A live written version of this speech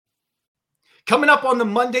Coming up on the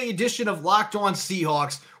Monday edition of Locked On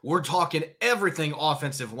Seahawks, we're talking everything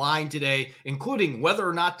offensive line today, including whether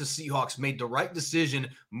or not the Seahawks made the right decision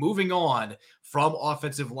moving on from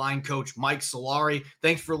offensive line coach Mike Solari.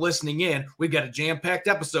 Thanks for listening in. We've got a jam-packed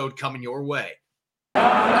episode coming your way.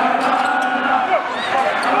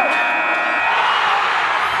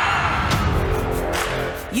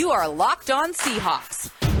 You are Locked On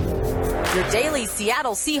Seahawks, your daily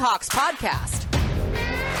Seattle Seahawks podcast.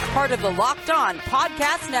 Part of the Locked On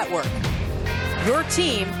Podcast Network, your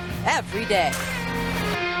team every day.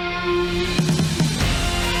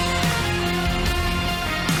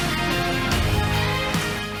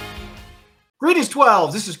 Greetings,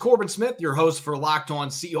 12. This is Corbin Smith, your host for Locked On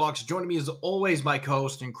Seahawks. Joining me as always, my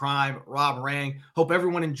co-host in crime, Rob Rang. Hope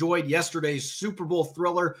everyone enjoyed yesterday's Super Bowl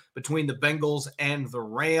thriller between the Bengals and the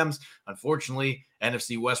Rams. Unfortunately,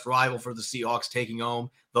 NFC West rival for the Seahawks taking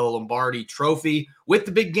home the Lombardi Trophy. With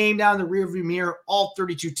the big game down in the rearview mirror, all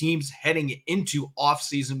 32 teams heading into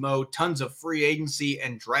offseason mode. Tons of free agency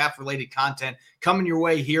and draft-related content coming your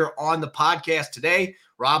way here on the podcast today.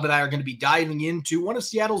 Rob and I are going to be diving into one of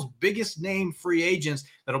Seattle's biggest name free agents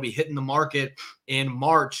that'll be hitting the market in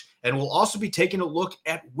March. And we'll also be taking a look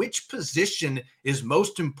at which position is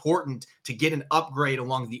most important to get an upgrade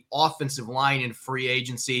along the offensive line in free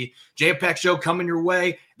agency. Jam-packed show coming your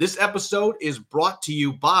way. This episode is brought to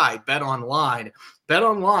you by BetOnline.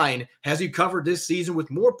 BetOnline has you covered this season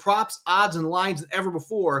with more props, odds, and lines than ever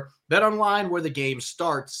before. BetOnline, where the game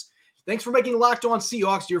starts. Thanks for making Locked On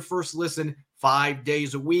Seahawks your first listen 5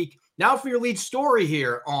 days a week. Now for your lead story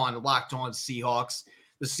here on Locked On Seahawks.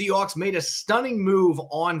 The Seahawks made a stunning move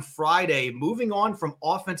on Friday, moving on from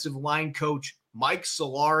offensive line coach Mike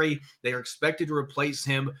Solari. They are expected to replace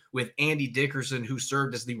him with Andy Dickerson, who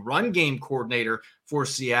served as the run game coordinator for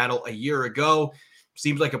Seattle a year ago.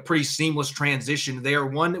 Seems like a pretty seamless transition there,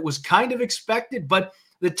 one that was kind of expected, but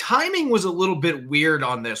the timing was a little bit weird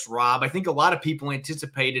on this, Rob. I think a lot of people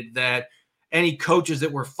anticipated that any coaches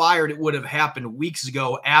that were fired, it would have happened weeks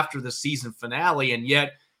ago after the season finale, and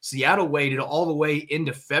yet Seattle waited all the way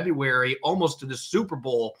into February, almost to the Super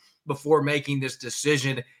Bowl, before making this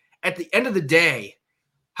decision. At the end of the day,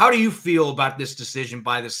 how do you feel about this decision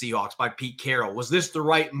by the Seahawks, by Pete Carroll? Was this the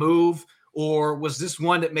right move, or was this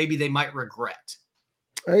one that maybe they might regret?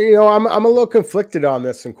 I'm a little conflicted on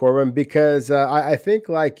this one, Corbin, because I think,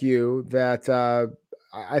 like you, that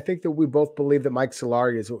I think that we both believe that Mike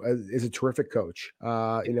Solari is a terrific coach.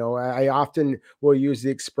 I often will use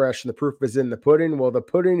the expression, the proof is in the pudding. Well, the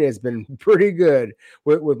pudding has been pretty good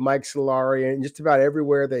with Mike Solari and just about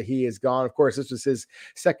everywhere that he has gone. Of course, this was his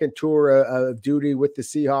second tour of duty with the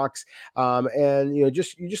Seahawks. You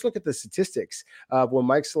just look at the statistics of when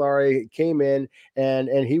Mike Solari came in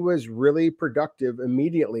and he was really productive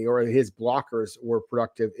immediately, or his blockers were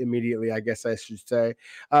productive immediately, I guess I should say.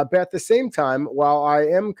 But at the same time, while I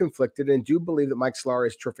am conflicted and do believe that Mike Solari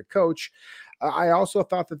is a terrific coach, I also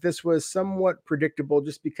thought that this was somewhat predictable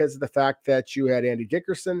just because of the fact that you had Andy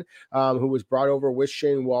Dickerson, who was brought over with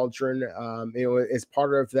Shane Waldron, as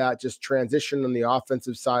part of that just transition on the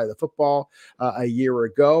offensive side of the football a year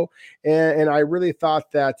ago. And I really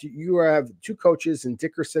thought that you have two coaches in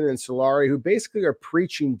Dickerson and Solari who basically are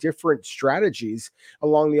preaching different strategies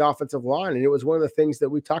along the offensive line. And it was one of the things that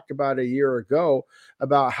we talked about a year ago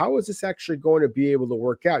about how is this actually going to be able to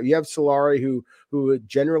work out. You have Solari who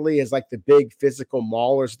generally is like the big physical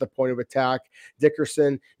maulers at the point of attack.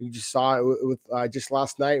 Dickerson, you just saw it with just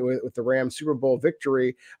last night with the Rams Super Bowl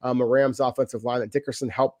victory, a Rams offensive line that Dickerson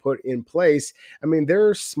helped put in place. I mean,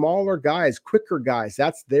 they're smaller guys, quicker guys.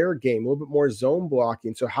 That's their game, a little bit more zone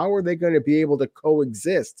blocking. So how are they going to be able to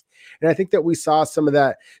coexist? And I think that we saw some of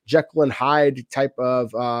that Jekyll and Hyde type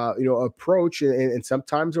of approach, and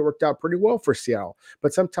sometimes it worked out pretty well for Seattle.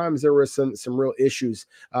 But sometimes there were some real issues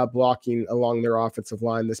blocking along their offensive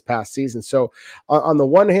line this past season. So on the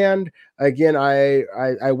one hand, again,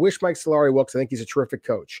 I wish Mike Solari well, because I think he's a terrific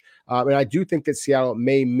coach. And I do think that Seattle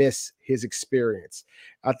may miss his experience.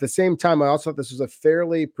 At the same time, I also thought this was a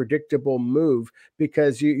fairly predictable move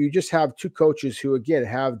because you just have two coaches who, again,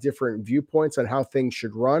 have different viewpoints on how things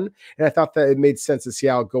should run. And I thought that it made sense to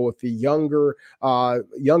Seattle go with the younger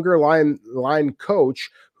line coach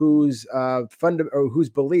whose whose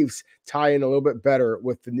beliefs tie in a little bit better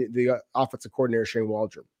with the offensive coordinator, Shane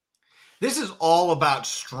Waldron. This is all about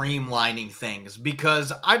streamlining things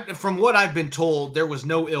because from what I've been told, there was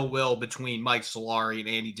no ill will between Mike Solari and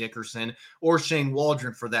Andy Dickerson or Shane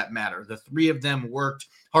Waldron for that matter. The three of them worked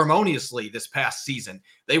harmoniously this past season.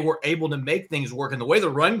 They were able to make things work. And the way the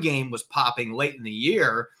run game was popping late in the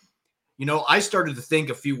year, I started to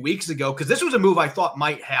think a few weeks ago, because this was a move I thought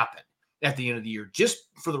might happen. at the end of the year, just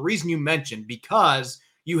for the reason you mentioned, because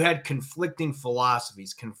you had conflicting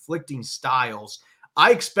philosophies, conflicting styles.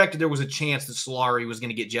 I expected there was a chance that Solari was going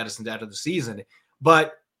to get jettisoned out of the season,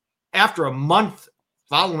 but after a month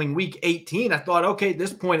following week 18, I thought, okay, at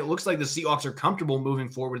this point, it looks like the Seahawks are comfortable moving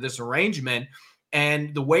forward with this arrangement.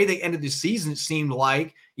 And the way they ended the season, it seemed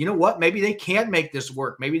like, you know what, maybe they can make this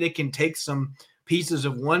work. Maybe they can take some pieces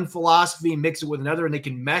of one philosophy, mix it with another, and they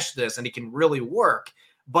can mesh this and it can really work.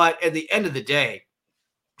 But at the end of the day,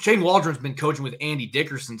 Shane Waldron's been coaching with Andy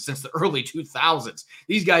Dickerson since the early 2000s.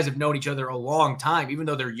 These guys have known each other a long time, even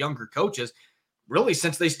though they're younger coaches. Really,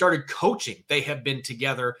 since they started coaching, they have been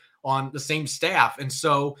together on the same staff. And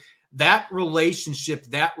so that relationship,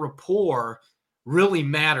 that rapport really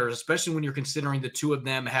matters, especially when you're considering the two of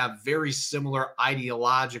them have very similar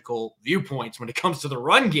ideological viewpoints when it comes to the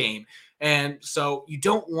run game. And so you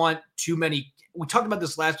don't want too many. We talked about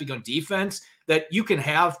this last week on defense, that you can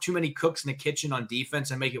have too many cooks in the kitchen on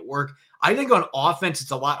defense and make it work. I think on offense,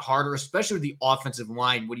 it's a lot harder, especially with the offensive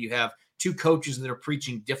line, when you have two coaches that are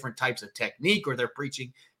preaching different types of technique or they're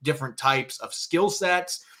preaching different types of skill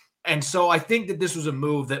sets. And so I think that this was a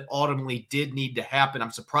move that ultimately did need to happen.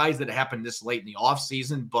 I'm surprised that it happened this late in the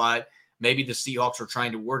offseason, but maybe the Seahawks were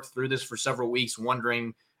trying to work through this for several weeks,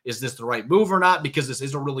 wondering, is this the right move or not? Because this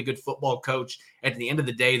is a really good football coach. At the end of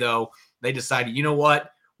the day, though, they decided, you know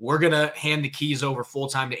what? We're going to hand the keys over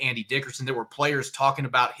full-time to Andy Dickerson. There were players talking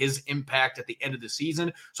about his impact at the end of the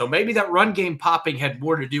season. So maybe that run game popping had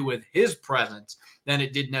more to do with his presence than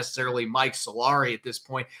it did necessarily Mike Solari at this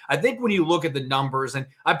point. I think when you look at the numbers, and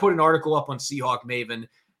I put an article up on Seahawk Maven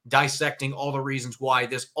dissecting all the reasons why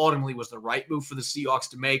this ultimately was the right move for the Seahawks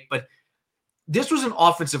to make. But this was an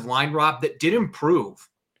offensive line, Rob, that did improve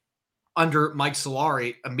under Mike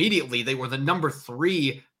Solari. Immediately, they were the number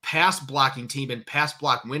 3 pass blocking team and pass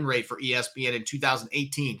block win rate for ESPN in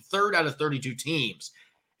 2018, 3rd out of 32 teams.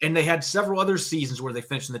 And they had several other seasons where they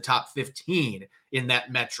finished in the top 15 in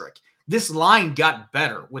that metric. This line got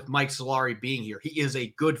better with Mike Solari being here. He is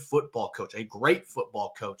a good football coach, a great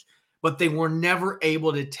football coach, but they were never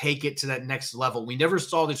able to take it to that next level. We never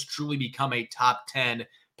saw this truly become a top 10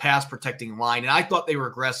 pass protecting line. And I thought they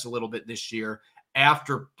regressed a little bit this year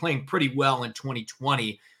after playing pretty well in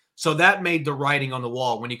 2020. So that made the writing on the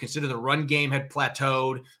wall. When you consider the run game had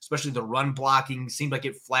plateaued, especially the run blocking seemed like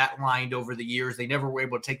it flatlined over the years. They never were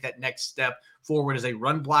able to take that next step forward as a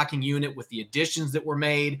run blocking unit with the additions that were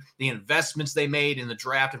made, the investments they made in the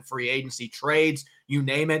draft and free agency trades, you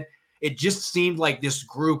name it. It just seemed like this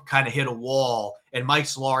group kind of hit a wall, and Mike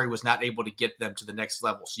Solari was not able to get them to the next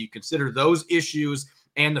level. So you consider those issues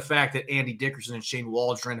and the fact that Andy Dickerson and Shane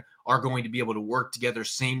Waldron are going to be able to work together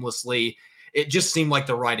seamlessly. It just seemed like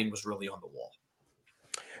the writing was really on the wall.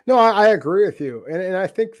 No, I agree with you. And I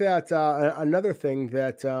think that another thing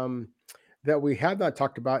that that we have not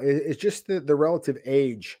talked about is just the relative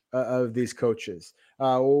age of these coaches.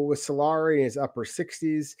 With Solari in his upper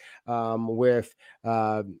 60s, with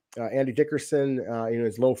Andy Dickerson in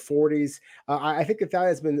his low 40s. I think that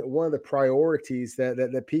has been one of the priorities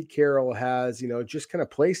that Pete Carroll has, just kind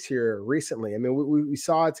of placed here recently. I mean, we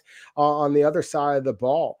saw it on the other side of the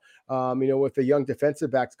ball. With the young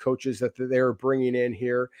defensive backs coaches that they're bringing in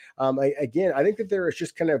here. Again, I think that there is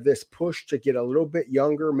just kind of this push to get a little bit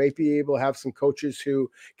younger, maybe able to have some coaches who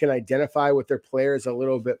can identify with their players a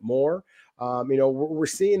little bit more. We're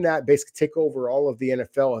seeing that basically take over all of the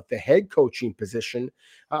NFL at the head coaching position.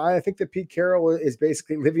 I think that Pete Carroll is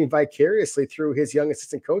basically living vicariously through his young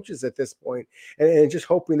assistant coaches at this point, and just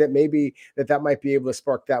hoping that maybe that might be able to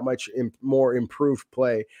spark that much more improved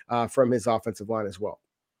play from his offensive line as well.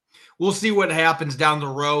 We'll see what happens down the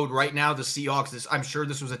road. Right now, the Seahawks, I'm sure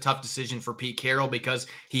this was a tough decision for Pete Carroll because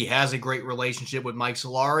he has a great relationship with Mike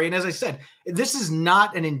Solari. And as I said, this is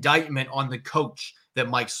not an indictment on the coach that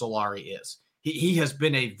Mike Solari is. He has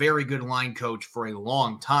been a very good line coach for a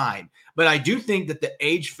long time. But I do think that the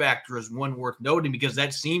age factor is one worth noting because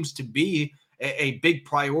that seems to be a big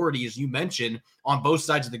priority, as you mentioned, on both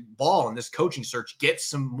sides of the ball in this coaching search. Get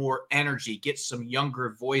some more energy, get some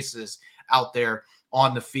younger voices out there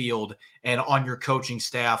on the field and on your coaching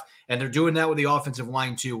staff. And they're doing that with the offensive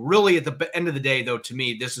line too. Really, at the end of the day, though, to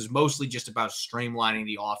me, this is mostly just about streamlining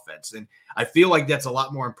the offense. And I feel like that's a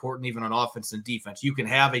lot more important even on offense than defense. You can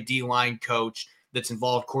have a D-line coach that's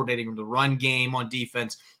involved coordinating the run game on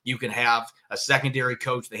defense. You can have a secondary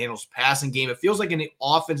coach that handles passing game. It feels like in the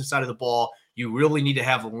offensive side of the ball, you really need to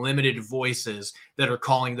have limited voices that are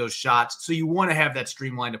calling those shots. So you want to have that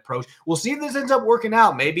streamlined approach. We'll see if this ends up working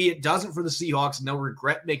out. Maybe it doesn't for the Seahawks and they'll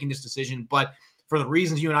regret making this decision. But for the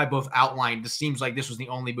reasons you and I both outlined, this seems like this was the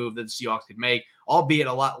only move that the Seahawks could make, albeit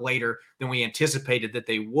a lot later than we anticipated that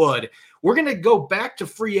they would. We're going to go back to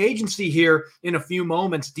free agency here in a few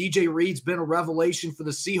moments. DJ Reed's been a revelation for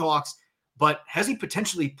the Seahawks, but has he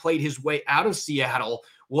potentially played his way out of Seattle?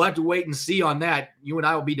 We'll have to wait and see on that. You and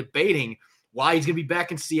I will be debating why he's going to be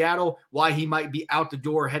back in Seattle, why he might be out the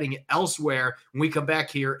door heading elsewhere when we come back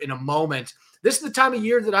here in a moment. This is the time of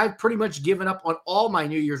year that I've pretty much given up on all my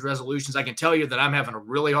New Year's resolutions. I can tell you that I'm having a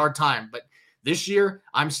really hard time, but this year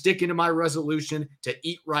I'm sticking to my resolution to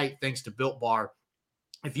eat right thanks to Built Bar.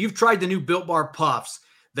 If you've tried the new Built Bar Puffs,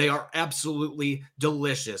 they are absolutely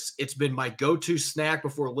delicious. It's been my go-to snack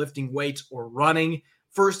before lifting weights or running.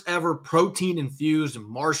 First ever protein-infused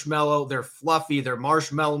marshmallow. They're fluffy. They're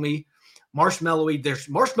marshmallowy. There's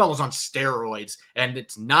marshmallows on steroids, and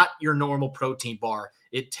it's not your normal protein bar.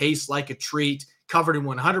 It tastes like a treat, covered in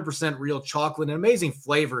 100% real chocolate and amazing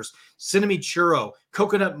flavors. Cinnamon churro,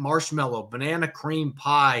 coconut marshmallow, banana cream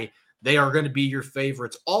pie. They are going to be your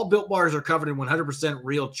favorites. All Built Bars are covered in 100%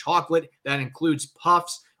 real chocolate. That includes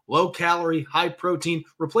puffs, low calorie, high protein.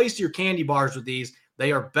 Replace your candy bars with these.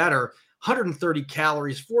 They are better. 130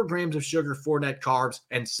 calories, 4 grams of sugar, 4 net carbs,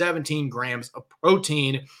 and 17 grams of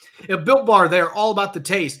protein. At Built Bar, they're all about the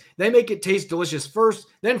taste. They make it taste delicious first,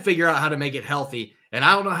 then figure out how to make it healthy. And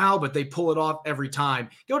I don't know how, but they pull it off every time.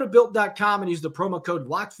 Go to Built.com and use the promo code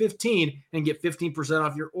LOCK15 and get 15%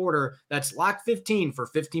 off your order. That's LOCK15 for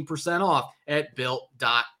 15% off at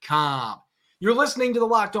Built.com. You're listening to the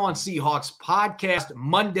Locked On Seahawks podcast,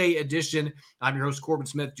 Monday edition. I'm your host, Corbin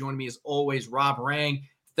Smith. Joining me as always, Rob Rang.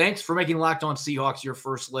 Thanks for making Locked On Seahawks your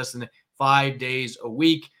first listen 5 days a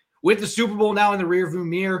week. With the Super Bowl now in the rearview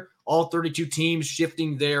mirror, all 32 teams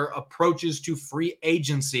shifting their approaches to free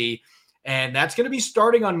agency. And that's going to be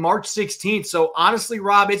starting on March 16th. So honestly,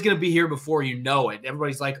 Rob, it's going to be here before you know it.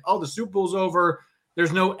 Everybody's like, oh, the Super Bowl's over.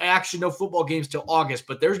 There's no action, no football games till August.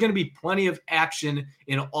 But there's going to be plenty of action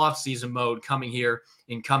in off-season mode coming here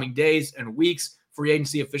in coming days and weeks. Free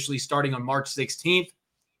agency officially starting on March 16th.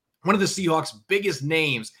 One of the Seahawks' biggest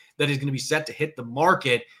names that is going to be set to hit the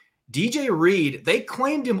market, DJ Reed. They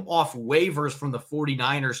claimed him off waivers from the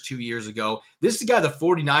 49ers 2 years ago. This is the guy the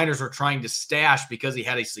 49ers are trying to stash because he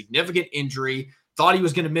had a significant injury, thought he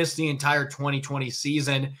was going to miss the entire 2020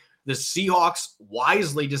 season. The Seahawks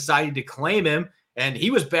wisely decided to claim him, and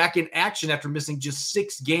he was back in action after missing just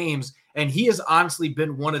 6 games. And he has honestly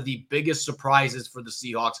been one of the biggest surprises for the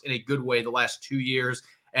Seahawks in a good way the last 2 years.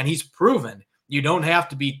 And he's proven you don't have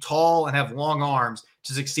to be tall and have long arms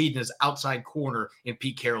to succeed in his outside corner in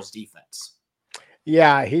Pete Carroll's defense.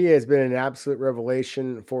 Yeah, he has been an absolute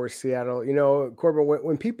revelation for Seattle. You know, Corbin,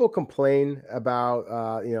 when people complain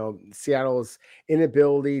about, Seattle's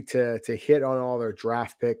inability to hit on all their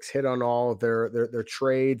draft picks, hit on all their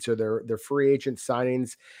trades or their free agent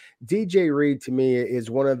signings, DJ Reed to me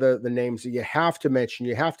is one of the names that you have to mention.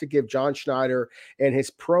 You have to give John Schneider and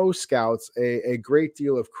his pro scouts a great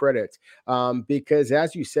deal of credit because,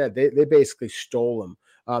 as you said, they basically stole him.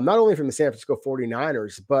 Not only from the San Francisco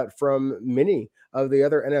 49ers, but from many of the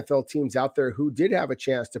other NFL teams out there who did have a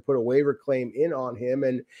chance to put a waiver claim in on him.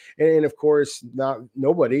 And of course,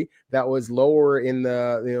 nobody that was lower in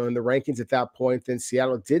the rankings at that point than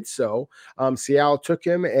Seattle did so. Seattle took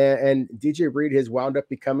him, and DJ Reed has wound up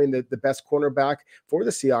becoming the best cornerback for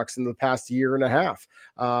the Seahawks in the past year and a half.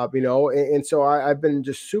 And so I've been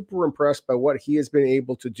just super impressed by what he has been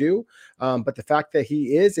able to do. But the fact that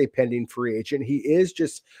he is a pending free agent, he is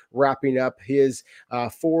just wrapping up his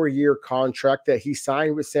 4-year contract that he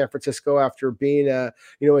signed with San Francisco after being a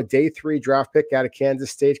day 3 draft pick out of Kansas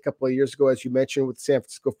State a couple of years ago, as you mentioned, with the San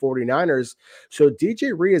Francisco 49ers. So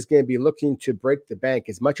DJ Reed is going to be looking to break the bank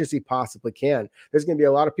as much as he possibly can. There's going to be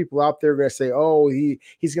a lot of people out there going to say, oh,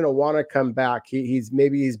 he's going to want to come back. He's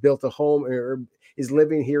built a home or is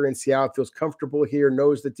living here in Seattle, feels comfortable here,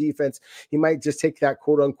 knows the defense. He might just take that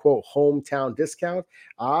quote unquote hometown discount.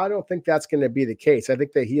 I don't think that's going to be the case. I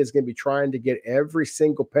think that he is going to be trying to get every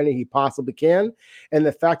single penny he possibly can. And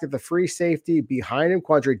the fact that the free safety behind him,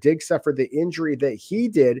 Quandre Diggs, suffered the injury that he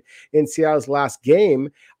did in Seattle's last game,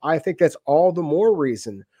 I think that's all the more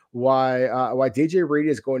reason why DJ Reed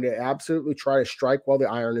is going to absolutely try to strike while the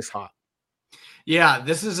iron is hot. Yeah,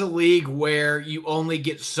 this is a league where you only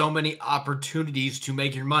get so many opportunities to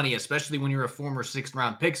make your money, especially when you're a former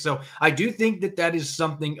 6th-round pick. So I do think that is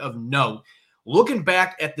something of note. Looking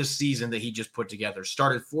back at the season that he just put together,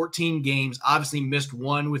 started 14 games, obviously missed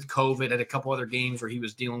one with COVID, had a couple other games where he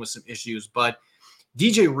was dealing with some issues. But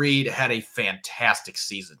DJ Reed had a fantastic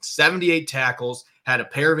season, 78 tackles, had a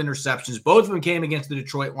pair of interceptions. Both of them came against the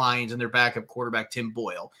Detroit Lions and their backup quarterback, Tim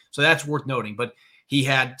Boyle. So that's worth noting. But He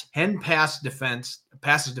had 10 passes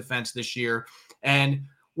defense this year. And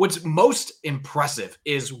what's most impressive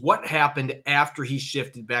is what happened after he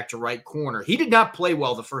shifted back to right corner. He did not play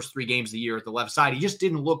well the first 3 games of the year at the left side. He just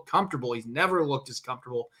didn't look comfortable. He's never looked as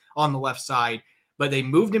comfortable on the left side. But they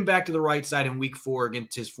moved him back to the right side in week 4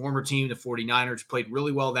 against his former team, the 49ers, played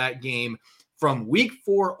really well that game. From week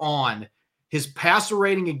 4 on, his passer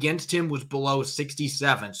rating against him was below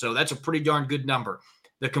 67. So that's a pretty darn good number.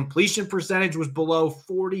 The completion percentage was below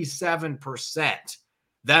 47%.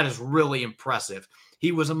 That is really impressive.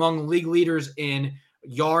 He was among league leaders in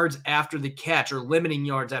yards after the catch, or limiting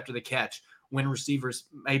yards after the catch, when receivers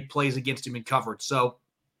made plays against him in coverage. So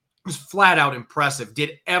it was flat out impressive.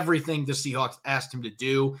 Did everything the Seahawks asked him to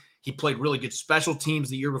do. He played really good special teams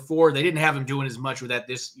the year before. They didn't have him doing as much with that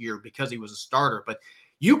this year because he was a starter. But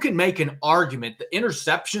you can make an argument. The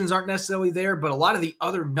interceptions aren't necessarily there, but a lot of the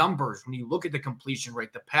other numbers, when you look at the completion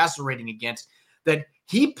rate, the passer rating against, that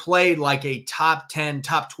he played like a top 10,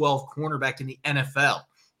 top 12 cornerback in the NFL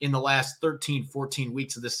in the last 13, 14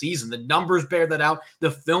 weeks of the season. The numbers bear that out.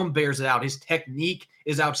 The film bears it out. His technique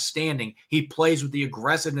is outstanding. He plays with the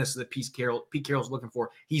aggressiveness that Pete Carroll's looking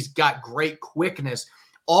for. He's got great quickness.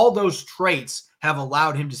 All those traits have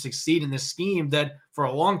allowed him to succeed in this scheme that for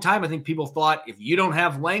a long time, I think people thought if you don't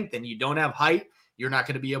have length and you don't have height, you're not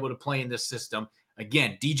going to be able to play in this system.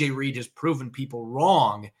 Again, DJ Reed has proven people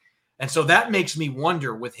wrong. And so that makes me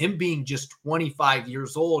wonder, with him being just 25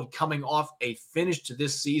 years old, coming off a finish to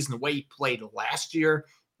this season, the way he played last year,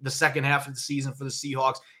 the second half of the season for the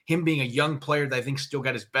Seahawks, him being a young player that I think still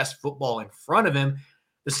got his best football in front of him.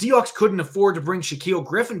 The Seahawks couldn't afford to bring Shaquill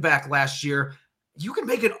Griffin back last year. You can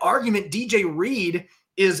make an argument DJ Reed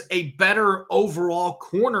is a better overall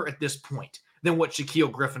corner at this point than what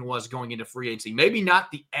Shaquill Griffin was going into free agency. Maybe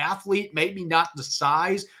not the athlete, maybe not the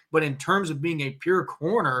size, but in terms of being a pure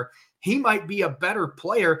corner, he might be a better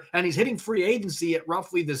player, and he's hitting free agency at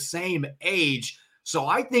roughly the same age. So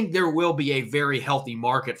I think there will be a very healthy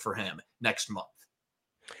market for him next month.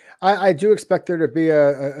 I do expect there to be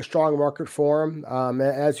a strong market for him.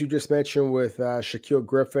 As you just mentioned with Shaquill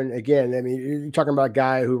Griffin, again, I mean, you're talking about a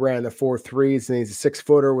guy who ran the 4.3s and he's a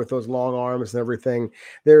 6-footer with those long arms and everything.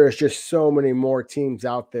 There is just so many more teams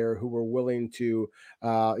out there who were willing to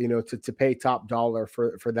pay top dollar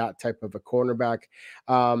for that type of a cornerback.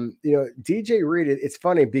 DJ Reed, it's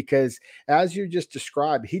funny because as you just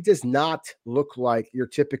described, he does not look like your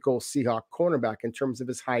typical Seahawk cornerback in terms of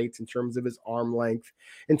his height, in terms of his arm length,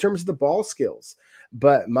 in terms of the ball skills.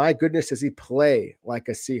 But my goodness, does he play like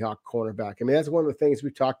a Seahawk cornerback? I mean, that's one of the things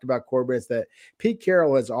we've talked about, Corbin, is that Pete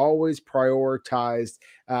Carroll has always prioritized,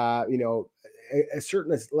 a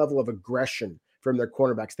certain level of aggression from their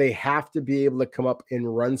cornerbacks. They have to be able to come up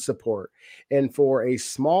and run support. And for a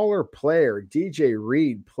smaller player, DJ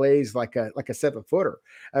Reed plays like a 7-footer.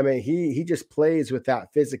 I mean, he just plays with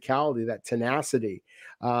that physicality, that tenacity.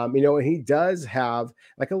 And he does have,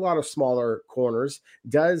 like a lot of smaller corners,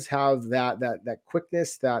 does have that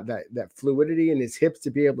quickness, that fluidity in his hips to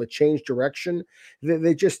be able to change direction.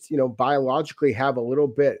 They just, biologically have a little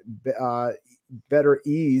bit better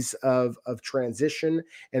ease of transition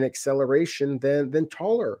and acceleration than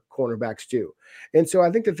taller cornerbacks do. And so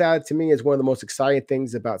I think that to me is one of the most exciting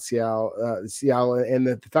things about Seattle, and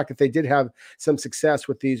the fact that they did have some success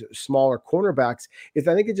with these smaller cornerbacks is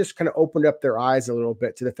I think it just kind of opened up their eyes a little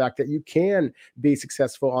bit to the fact that you can be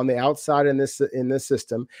successful on the outside in this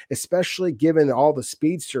system, especially given all the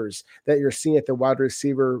speedsters that you're seeing at the wide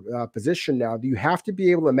receiver position now. You have to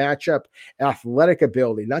be able to match up athletic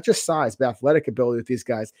ability, not just size, but athletic ability with these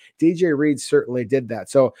guys. DJ Reed certainly did that.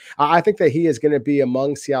 So I think that he is going to be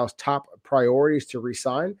among Seattle's top priorities to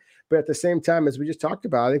resign. But at the same time, as we just talked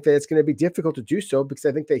about, I think that it's going to be difficult to do so because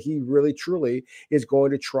I think that he really, truly is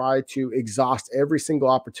going to try to exhaust every single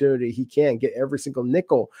opportunity he can, get every single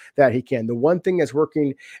nickel that he can. The one thing that's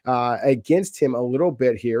working against him a little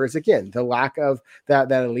bit here is, again, the lack of that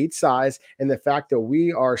elite size and the fact that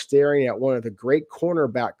we are staring at one of the great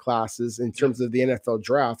cornerback classes in terms of the NFL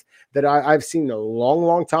draft that I've seen in a long,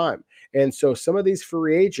 long time. And so some of these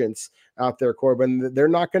free agents out there, Corbin, they're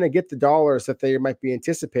not going to get the dollars that they might be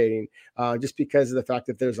anticipating just because of the fact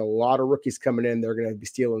that there's a lot of rookies coming in. They're going to be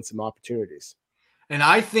stealing some opportunities. And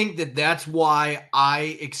I think that that's why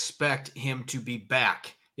I expect him to be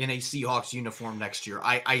back in a Seahawks uniform next year.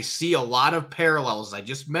 I see a lot of parallels, I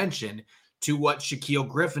just mentioned, to what Shaquill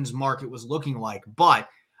Griffin's market was looking like. But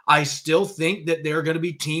I still think that there are going to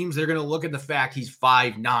be teams that are going to look at the fact he's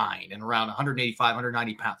 5'9" and around 185,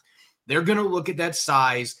 190 pounds. They're going to look at that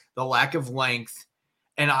size, the lack of length,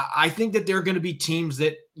 And I think that there are going to be teams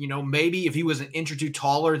that, maybe if he was an inch or two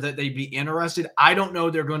taller, that they'd be interested. I don't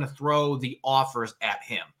know they're going to throw the offers at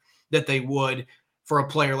him that they would for a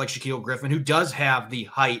player like Shaquill Griffin, who does have the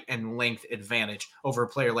height and length advantage over a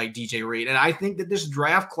player like DJ Reed. And I think that this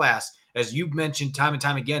draft class, as you've mentioned time and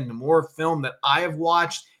time again, the more film that I have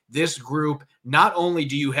watched, this group, not only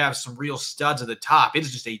do you have some real studs at the top,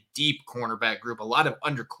 it's just a deep cornerback group, a lot of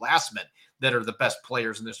underclassmen that are the best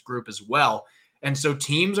players in this group as well. And so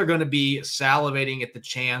teams are going to be salivating at the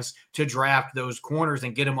chance to draft those corners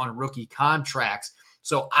and get them on rookie contracts.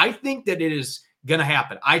 So I think that it is going to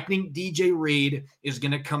happen. I think DJ Reed is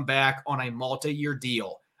going to come back on a multi-year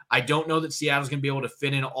deal. I don't know that Seattle's going to be able to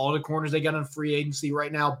fit in all the corners they got on free agency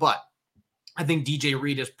right now, but I think DJ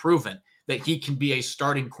Reed has proven that he can be a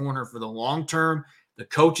starting corner for the long term. The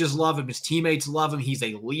coaches love him. His teammates love him. He's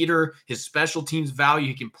a leader. His special teams value.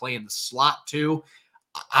 He can play in the slot too.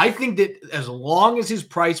 I think that as long as his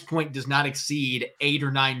price point does not exceed $8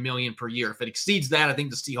 or $9 million per year, if it exceeds that, I think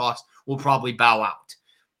the Seahawks will probably bow out.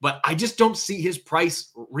 But I just don't see his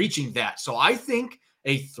price reaching that. So I think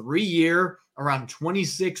a 3-year, around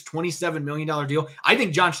 $26, $27 million deal, I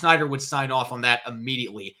think John Schneider would sign off on that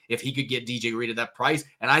immediately if he could get DJ Reed at that price.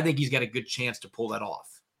 And I think he's got a good chance to pull that off.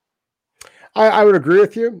 I would agree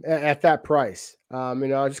with you at that price.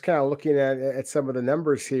 Just kind of looking at some of the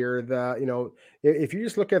numbers here, if you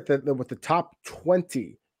just look at what the top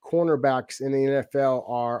 20 cornerbacks in the NFL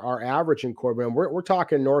are averaging, Corbin, we're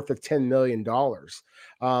talking north of $10 million.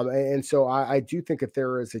 And so I do think that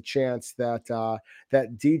there is a chance that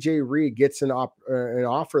DJ Reed gets an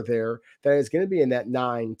offer there that is going to be in that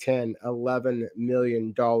 $9, $10, $11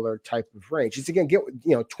 million type of range. Is he going to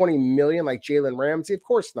get, $20 million like Jalen Ramsey? Of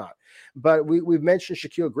course not. But we've mentioned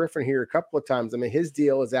Shaquill Griffin here a couple of times. I mean, his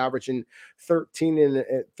deal is averaging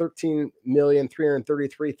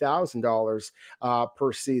 $13,333,000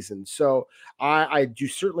 per season. So I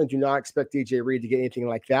certainly do not expect DJ Reed to get anything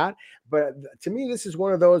like that. But to me, this is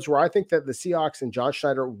one of those where I think that the Seahawks and John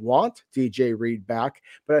Schneider want DJ Reed back,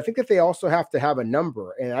 but I think that they also have to have a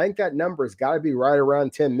number, and I think that number has got to be right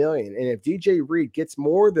around $10 million. And if DJ Reed gets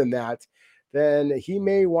more than that, then he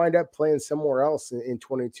may wind up playing somewhere else in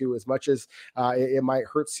 22, as much as it might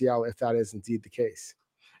hurt Seattle if that is indeed the case.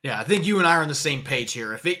 Yeah, I think you and I are on the same page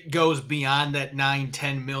here. If it goes beyond that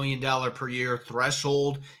 $9-10 million per year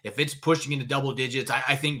threshold, if it's pushing into double digits,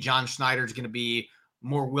 I think John Schneider is going to be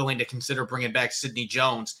more willing to consider bringing back Sidney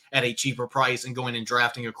Jones at a cheaper price and going and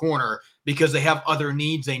drafting a corner, because they have other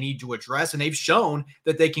needs they need to address. And they've shown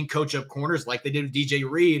that they can coach up corners like they did with DJ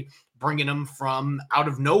Reed, bringing them from out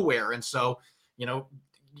of nowhere. And so,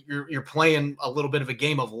 you're playing a little bit of a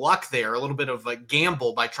game of luck there, a little bit of a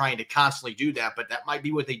gamble by trying to constantly do that. But that might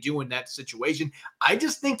be what they do in that situation. I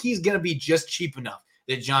just think he's going to be just cheap enough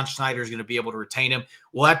that John Schneider is going to be able to retain him.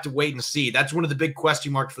 We'll have to wait and see. That's one of the big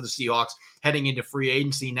question marks for the Seahawks heading into free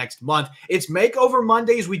agency next month. It's Makeover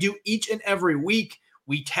Mondays. We do each and every week.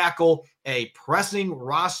 We tackle a pressing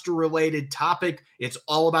roster-related topic. It's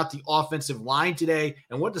all about the offensive line today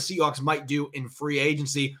and what the Seahawks might do in free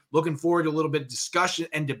agency. Looking forward to a little bit of discussion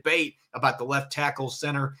and debate about the left tackle,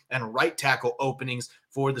 center, and right tackle openings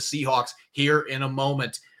for the Seahawks here in a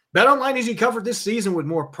moment. BetOnline is you covered this season with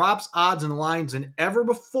more props, odds, and lines than ever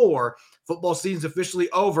before. Football season's officially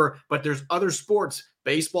over, but there's other sports.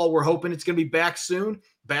 Baseball, we're hoping it's going to be back soon.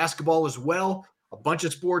 Basketball as well. A bunch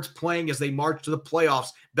of sports playing as they march to the playoffs.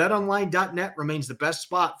 BetOnline.net remains the best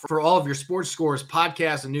spot for all of your sports scores,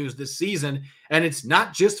 podcasts, and news this season. And it's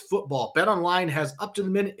not just football. BetOnline has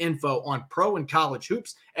up-to-the-minute info on pro and college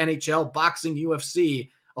hoops, NHL, boxing, UFC,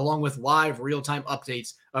 along with live real-time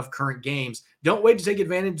updates of current games. Don't wait to take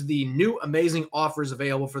advantage of the new amazing offers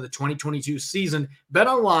available for the 2022 season.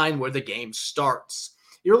 BetOnline, where the game starts.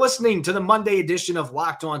 You're listening to the Monday edition of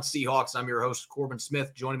Locked On Seahawks. I'm your host, Corbin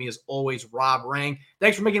Smith. Joining me as always, Rob Rang.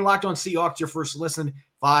 Thanks for making Locked On Seahawks your first listen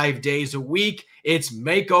 5 days a week. It's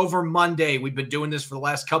Makeover Monday. We've been doing this for the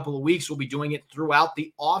last couple of weeks. We'll be doing it throughout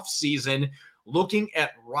the offseason, looking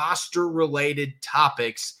at roster-related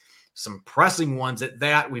topics, some pressing ones at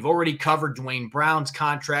that. We've already covered Dwayne Brown's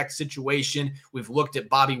contract situation. We've looked at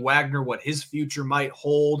Bobby Wagner, what his future might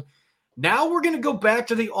hold. Now we're going to go back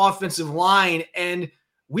to the offensive line, and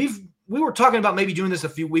we were talking about maybe doing this a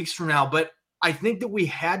few weeks from now, but I think that we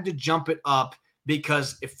had to jump it up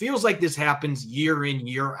because it feels like this happens year in,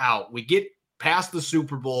 year out. We get past the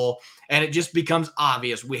Super Bowl and it just becomes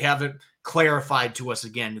obvious. We have it clarified to us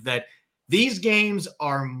again that these games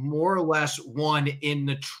are more or less won in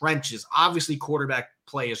the trenches. Obviously, quarterback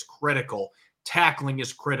play is critical. Tackling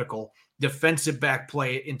is critical. Defensive back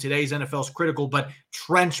play in today's NFL is critical, but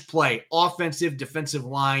trench play, offensive, defensive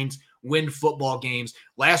lines, win football games.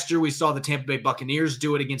 Last year, we saw the Tampa Bay Buccaneers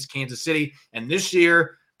do it against Kansas City. And this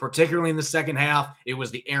year, particularly in the second half, it was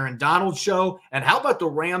the Aaron Donald show. And how about the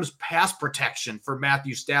Rams pass protection for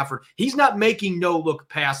Matthew Stafford? He's not making no-look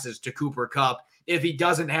passes to Cooper Kupp if he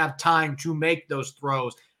doesn't have time to make those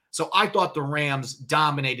throws. So I thought the Rams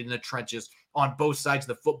dominated in the trenches on both sides of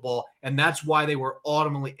the football, and that's why they were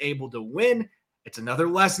ultimately able to win. It's another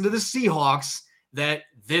lesson to the Seahawks that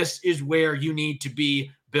this is where you need to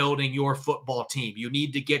be building your football team. You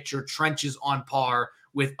need to get your trenches on par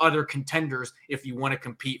with other contenders if you want to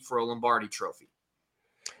compete for a Lombardi trophy.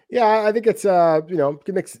 Yeah, I think it's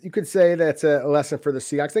you could say that's a lesson for the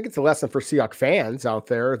Seahawks. I think it's a lesson for Seahawks fans out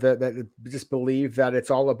there that just believe that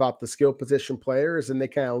it's all about the skill position players, and they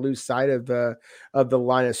kind of lose sight of the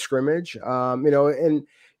line of scrimmage.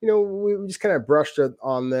 We just kind of brushed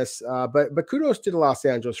on this, but kudos to the Los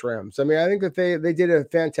Angeles Rams. I mean, I think that they did a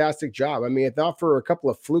fantastic job. I mean, if not for a couple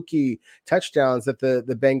of fluky touchdowns that the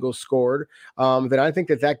Bengals scored, then I think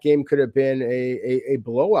that game could have been a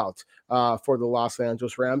blowout for the Los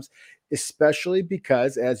Angeles Rams, especially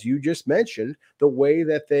because, as you just mentioned, the way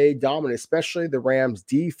that they dominate, especially the Rams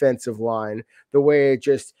defensive line, the way it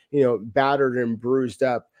just, battered and bruised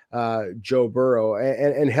up Joe Burrow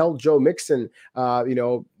and held Joe Mixon,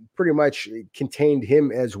 pretty much contained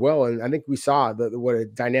him as well. And I think we saw what a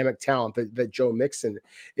dynamic talent that Joe Mixon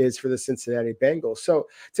is for the Cincinnati Bengals. So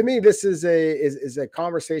to me, this is a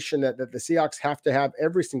conversation that the Seahawks have to have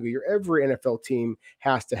every single year. Every NFL team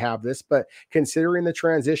has to have this. But considering the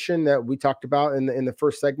transition that we talked about in the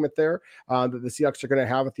first segment there, that the Seahawks are going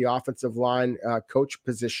to have at the offensive line coach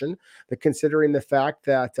position, considering the fact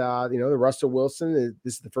that the Russell Wilson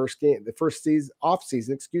this is the first off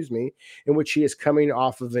season, in which he is coming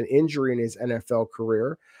off of an injury in his NFL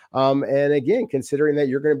career. And again, considering that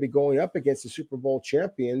you're going to be going up against the Super Bowl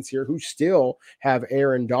champions here who still have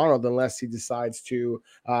Aaron Donald, unless he decides to,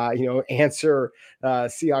 answer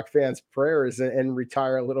Seahawks fans' prayers and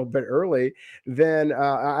retire a little bit early, then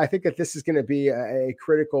I think that this is going to be a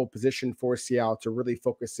critical position for Seattle to really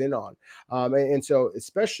focus in on. And so,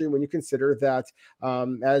 especially when you consider that,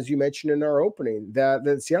 as you mentioned in our opening,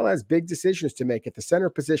 that Seattle has big decisions to make at the center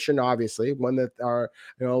position, obviously, one that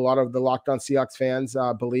a lot of the Locked On Seahawks fans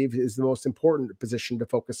believe is the most important position to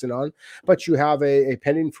focus in on. But you have a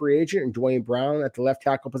pending free agent in Dwayne Brown at the left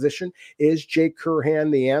tackle position. Is Jake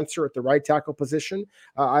Curhan the answer at the right tackle position?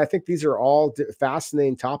 I think these are all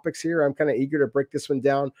fascinating topics here. I'm kind of eager to break this one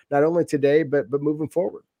down, not only today, but moving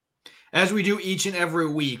forward. As we do each and every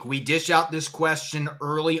week, we dish out this question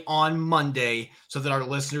early on Monday so that our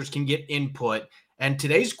listeners can get input. And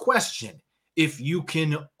today's question, if you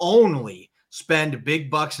can only spend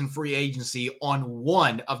big bucks in free agency on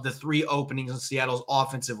one of the three openings in Seattle's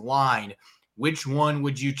offensive line, which one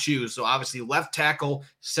would you choose? So obviously left tackle,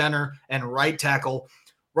 center, and right tackle.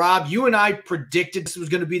 Rob, you and I predicted this was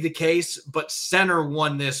going to be the case, but center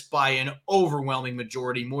won this by an overwhelming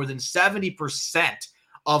majority. More than 70%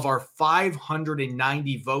 of our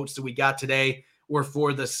 590 votes that we got today were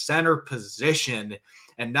for the center position.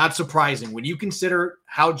 And not surprising, when you consider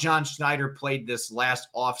how John Schneider played this last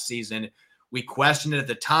offseason, we questioned it at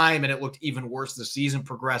the time, and it looked even worse as the season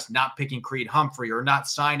progressed, not picking Creed Humphrey or not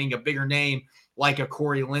signing a bigger name like a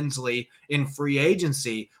Corey Linsley in free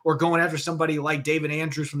agency, or going after somebody like David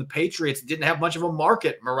Andrews from the Patriots. Didn't have much of a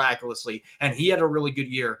market miraculously, and he had a really good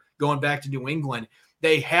year going back to New England.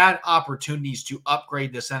 They had opportunities to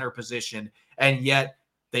upgrade the center position, and yet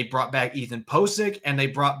they brought back Ethan Posick and they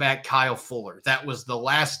brought back Kyle Fuller. That was the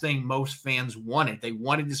last thing most fans wanted. They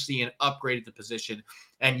wanted to see an upgrade at the position,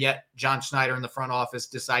 and yet John Schneider in the front office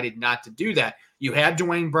decided not to do that. You had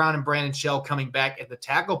Dwayne Brown and Brandon Shell coming back at the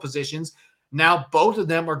tackle positions. Now both of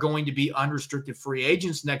them are going to be unrestricted free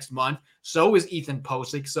agents next month. So is Ethan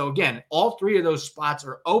Posick. So again, all three of those spots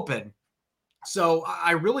are open. So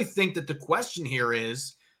I really think that the question here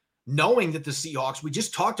is, knowing that the Seahawks, we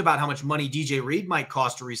just talked about how much money DJ Reed might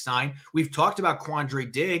cost to resign. We've talked about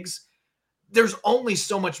Quandre Diggs. There's only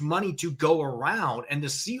so much money to go around. And the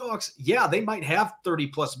Seahawks, yeah, they might have 30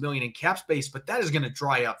 plus million in cap space, but that is going to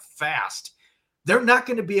dry up fast. They're not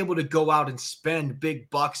going to be able to go out and spend big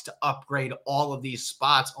bucks to upgrade all of these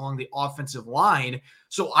spots along the offensive line.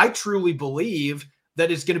 So I truly believe that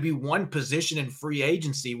it's going to be one position in free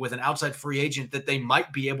agency with an outside free agent that they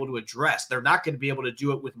might be able to address. They're not going to be able to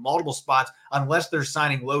do it with multiple spots unless they're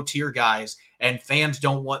signing low tier guys, and fans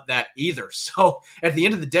don't want that either. So at the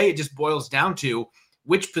end of the day, it just boils down to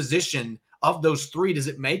which position of those three does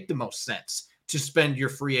it make the most sense to spend your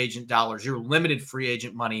free agent dollars, your limited free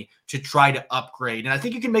agent money to try to upgrade. And I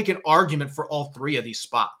think you can make an argument for all three of these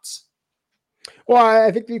spots. Well,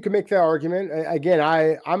 I think you can make that argument. Again,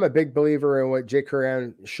 I'm a big believer in what Jake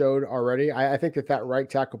Curran showed already. I think that right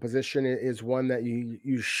tackle position is one that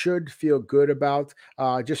you should feel good about,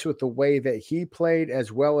 just with the way that he played,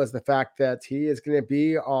 as well as the fact that he is going to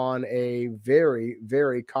be on a very,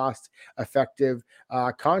 very cost effective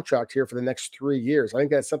contract here for the next 3 years. I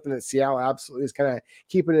think that's something that Seattle absolutely is kind of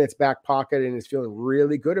keeping in its back pocket and is feeling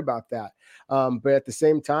really good about that. But at the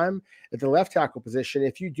same time, at the left tackle position,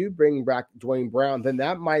 if you do bring back Dwayne Brown, then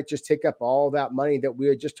that might just take up all that money that we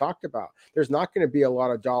had just talked about. There's not going to be a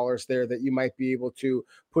lot of dollars there that you might be able to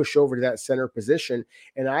push over to that center position.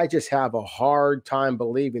 And I just have a hard time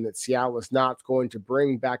believing that Seattle is not going to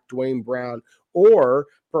bring back Dwayne Brown, or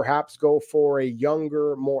perhaps go for a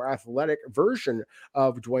younger, more athletic version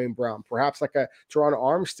of Dwayne Brown, perhaps like a Teron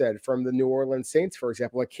Armstead from the New Orleans Saints, for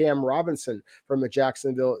example, a Cam Robinson from the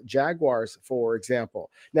Jacksonville Jaguars, for example.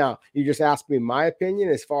 Now, you just asked me my opinion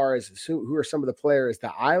as far as who are some of the players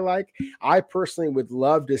that I like. I personally would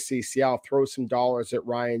love to see Seattle throw some dollars at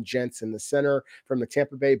Ryan Jensen, the center from the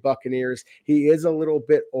Tampa Bay Buccaneers. He is a little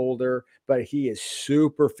bit older, but he is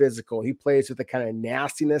super physical. He plays with the kind of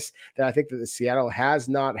nastiness that I think that the Seattle has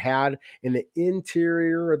not had in the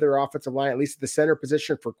interior of their offensive line, at least at the center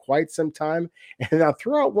position, for quite some time. And I'll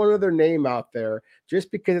throw out one other name out there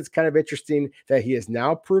just because it's kind of interesting that he has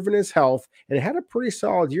now proven his health and had a pretty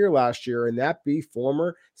solid year last year, and that be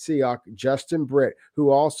former Seahawk Justin Britt,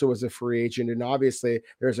 who also was a free agent. And obviously,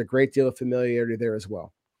 there's a great deal of familiarity there as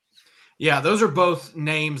well. Yeah, those are both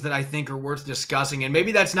names that I think are worth discussing. And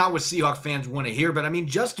maybe that's not what Seahawks fans want to hear, but I mean,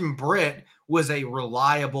 Justin Britt was a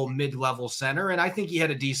reliable mid-level center, and I think he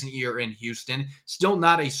had a decent year in Houston. Still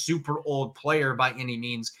not a super old player by any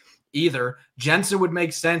means either. Jensen would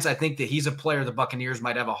make sense. I think that he's a player the Buccaneers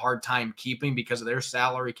might have a hard time keeping because of their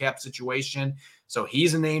salary cap situation. So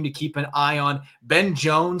he's a name to keep an eye on. Ben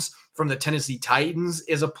Jones from the Tennessee Titans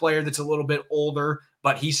is a player that's a little bit older,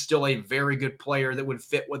 but he's still a very good player that would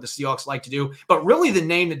fit what the Seahawks like to do. But really the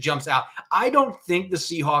name that jumps out, I don't think the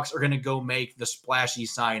Seahawks are going to go make the splashy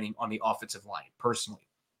signing on the offensive line, personally.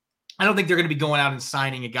 I don't think they're going to be going out and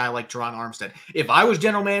signing a guy like Teron Armstead. If I was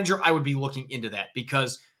general manager, I would be looking into that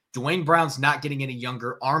because Dwayne Brown's not getting any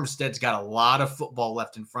younger. Armstead's got a lot of football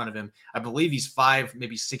left in front of him. I believe he's 5,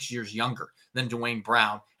 maybe 6 years younger than Dwayne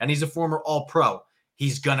Brown, and he's a former All-Pro.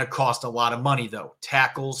 He's going to cost a lot of money, though.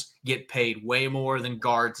 Tackles get paid way more than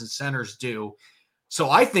guards and centers do. So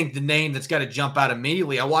I think the name that's got to jump out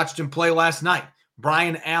immediately, I watched him play last night,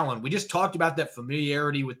 Brian Allen. We just talked about that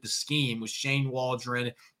familiarity with the scheme with Shane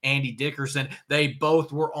Waldron, Andy Dickerson. They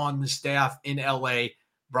both were on the staff in L.A.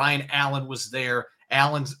 Brian Allen was there.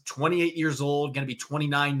 Allen's 28 years old, going to be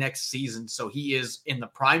 29 next season. So he is in the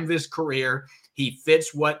prime of his career. He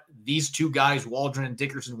fits what these two guys, Waldron and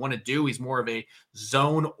Dickerson, want to do. He's more of a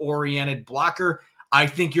zone-oriented blocker. I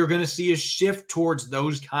think you're going to see a shift towards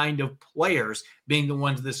those kind of players being the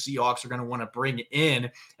ones the Seahawks are going to want to bring in.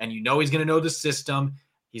 And you know he's going to know the system.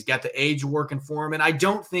 He's got the age working for him. And I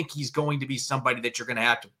don't think he's going to be somebody that you're going to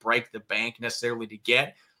have to break the bank necessarily to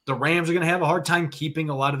get. The Rams are going to have a hard time keeping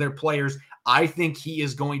a lot of their players. I think he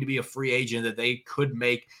is going to be a free agent that they could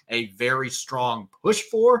make a very strong push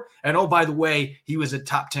for. And oh, by the way, he was a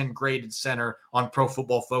top 10 graded center on Pro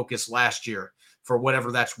Football Focus last year, for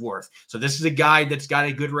whatever that's worth. So this is a guy that's got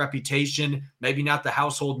a good reputation, maybe not the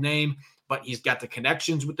household name, but he's got the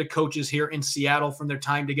connections with the coaches here in Seattle from their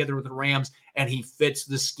time together with the Rams, and he fits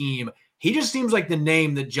the scheme. He just seems like the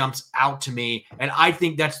name that jumps out to me, and I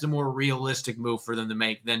think that's the more realistic move for them to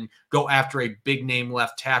make than go after a big name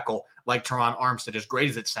left tackle like Teron Armstead, as great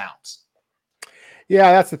as it sounds.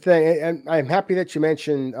 Yeah, that's the thing. And I'm happy that you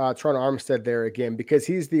mentioned Teron Armstead there again, because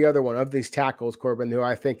he's the other one of these tackles, Corbin, who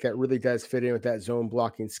I think that really does fit in with that zone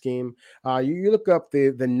blocking scheme. You look up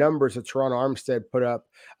the numbers that Teron Armstead put up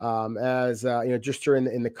as just during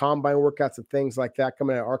in the combine workouts and things like that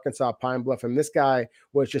coming out of Arkansas Pine Bluff. And this guy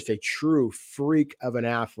was just a true freak of an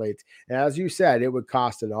athlete. And as you said, it would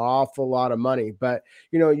cost an awful lot of money. But,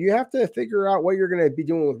 you have to figure out what you're going to be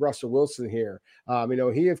doing with Russell Wilson here.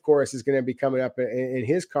 He, of course, is going to be coming up in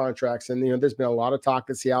his contracts. And, there's been a lot of talk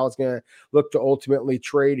that Seattle is going to look to ultimately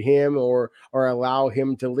trade him or allow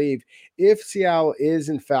him to leave. If Seattle is,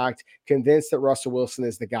 in fact, convinced that Russell Wilson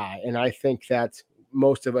is the guy, and I think that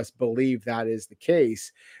most of us believe that is the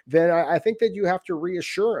case, then I think that you have to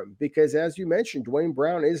reassure him, because as you mentioned, Dwayne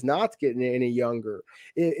Brown is not getting any younger.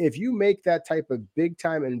 If you make that type of big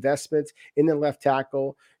time investment in the left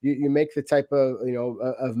tackle, you make the type of,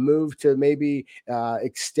 of move to maybe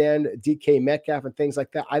extend DK Metcalf and things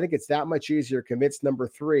like that. I think it's that much easier to convince number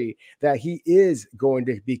 3 that he is going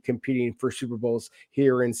to be competing for Super Bowls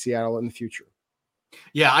here in Seattle in the future.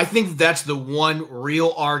 Yeah, I think that's the one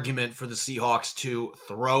real argument for the Seahawks to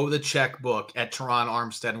throw the checkbook at Teron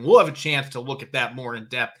Armstead. And we'll have a chance to look at that more in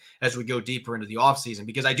depth as we go deeper into the offseason,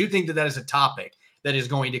 because I do think that that is a topic that is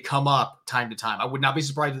going to come up time to time. I would not be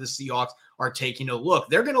surprised if the Seahawks are taking a look.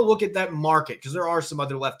 They're going to look at that market because there are some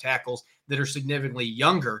other left tackles that are significantly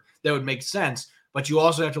younger that would make sense. But you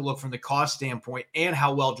also have to look from the cost standpoint and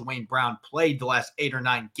how well Dwayne Brown played the last 8 or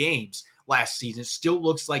 9 games last season. Still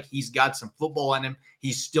looks like he's got some football in him.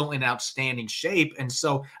 He's still in outstanding shape. And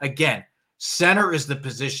so, again, center is the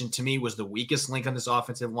position to me was the weakest link on this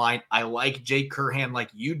offensive line. I like Jake Curhan like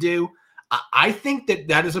you do. I think that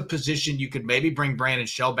that is a position you could maybe bring Brandon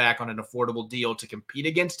Shell back on an affordable deal to compete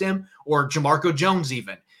against him, or Jamarco Jones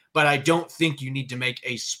even. But I don't think you need to make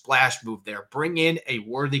a splash move there. Bring in a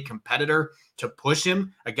worthy competitor to push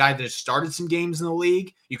him, a guy that has started some games in the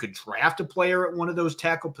league. You could draft a player at one of those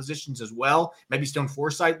tackle positions as well. Maybe Stone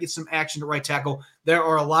Forsythe gets some action at right tackle. There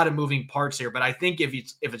are a lot of moving parts here, but I think if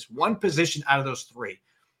it's one position out of those 3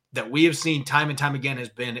 that we have seen time and time again has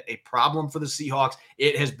been a problem for the Seahawks,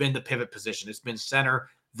 it has been the pivot position. It's been center.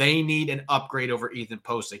 They need an upgrade over Ethan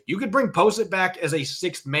Posick. You could bring Posick back as a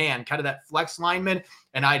 6th man, kind of that flex lineman,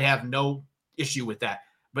 and I'd have no issue with that.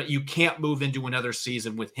 But you can't move into another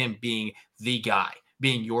season with him being the guy,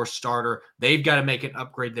 being your starter. They've got to make an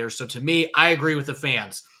upgrade there. So to me, I agree with the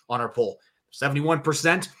fans on our poll.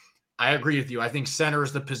 71%, I agree with you. I think center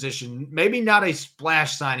is the position, maybe not a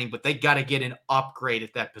splash signing, but they got to get an upgrade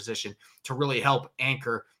at that position to really help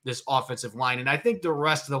anchor this offensive line. And I think the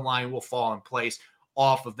rest of the line will fall in place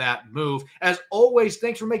off of that move. As always,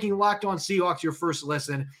 thanks for making Locked On Seahawks your first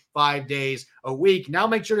listen 5 days a week. Now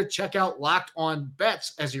make sure to check out Locked On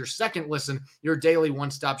Bets as your second listen, your daily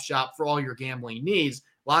one-stop shop for all your gambling needs.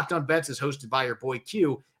 Locked On Bets is hosted by your boy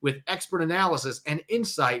Q with expert analysis and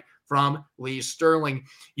insight from Lee Sterling.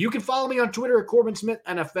 You can follow me on Twitter at Corbin Smith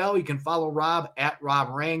NFL. You can follow Rob at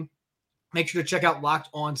Rob Rang. Make sure to check out Locked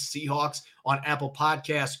On Seahawks on Apple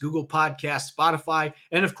Podcasts, Google Podcasts, Spotify,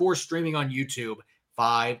 and of course, streaming on YouTube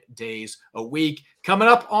 5 days a week. Coming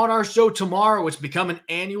up on our show tomorrow, it's become an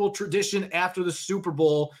annual tradition after the Super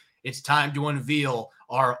Bowl. It's time to unveil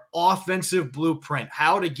our offensive blueprint,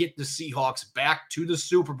 how to get the Seahawks back to the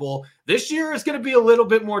Super Bowl. This year is going to be a little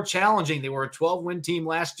bit more challenging. They were a 12-win team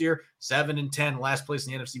last year, 7-10, last place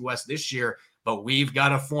in the NFC West this year. But we've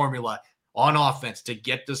got a formula on offense to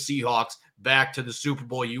get the Seahawks back to the Super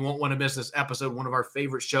Bowl. You won't want to miss this episode, one of our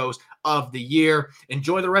favorite shows of the year.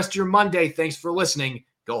 Enjoy the rest of your Monday. Thanks for listening.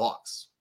 Go Hawks.